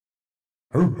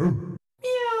Meow.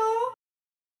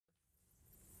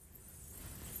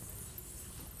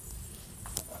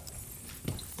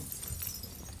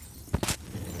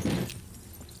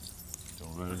 Go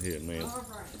right ahead, man. All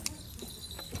right.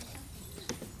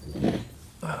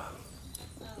 I'm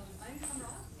Kamra,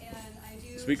 and I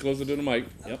do. Speak closer to the mic.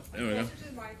 Yep, there we go.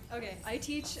 Okay, I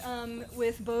teach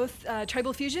with both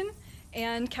Tribal Fusion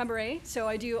and Cabaret. So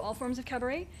I do all forms of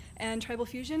Cabaret and Tribal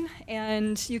Fusion,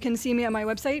 and you can see me on my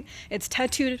website. It's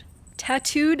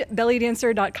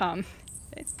tattooedbellydancer.com.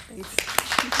 Thanks.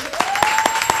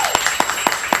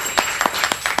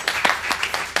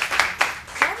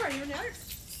 Barbara, you're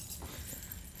next.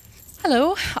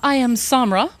 Hello, I am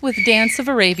Samra with Dance of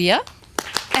Arabia,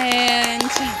 and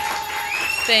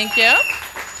thank you.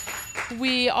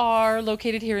 We are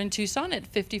located here in Tucson at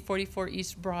 5044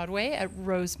 East Broadway at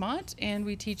Rosemont, and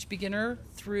we teach beginner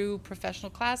through professional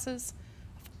classes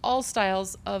of all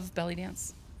styles of belly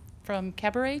dance, from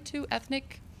cabaret to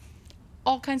ethnic,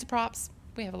 all kinds of props.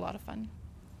 We have a lot of fun.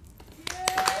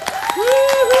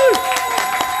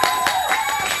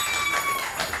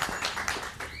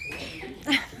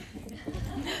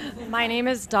 My name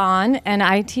is Dawn, and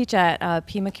I teach at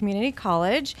Pima Community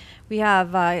College. We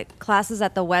have classes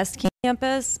at the West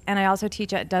Campus, and I also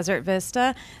teach at Desert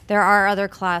Vista. There are other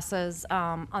classes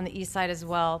on the east side as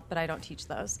well, but I don't teach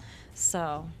those.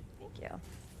 So, thank you.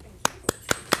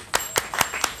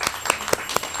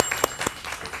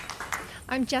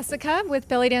 I'm Jessica with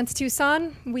Belly Dance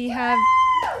Tucson. We have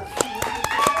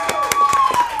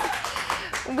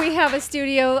a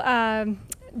studio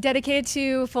dedicated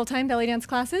to full-time belly dance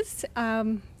classes,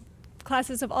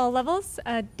 classes of all levels.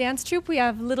 Dance troupe, we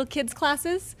have little kids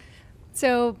classes,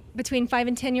 so between 5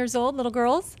 and 10 years old, little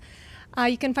girls.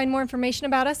 You can find more information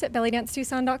about us at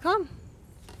bellydancetucson.com.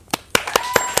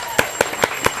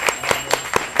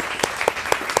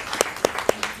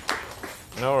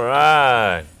 All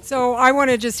right. So I want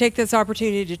to just take this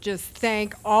opportunity to just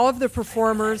thank all of the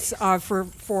performers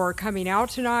for coming out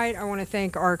tonight. I want to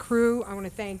thank our crew. I want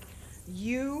to thank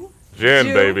you, Jen,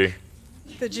 Duke, baby.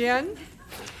 the Jen.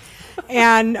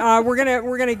 And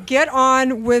we're gonna get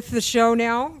on with the show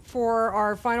now for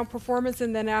our final performance,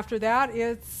 and then after that,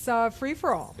 it's free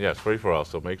for all. Yes, free for all.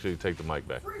 So make sure you take the mic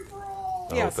back. Free for all.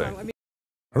 The Yes. whole Yeah, thing.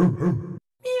 so let me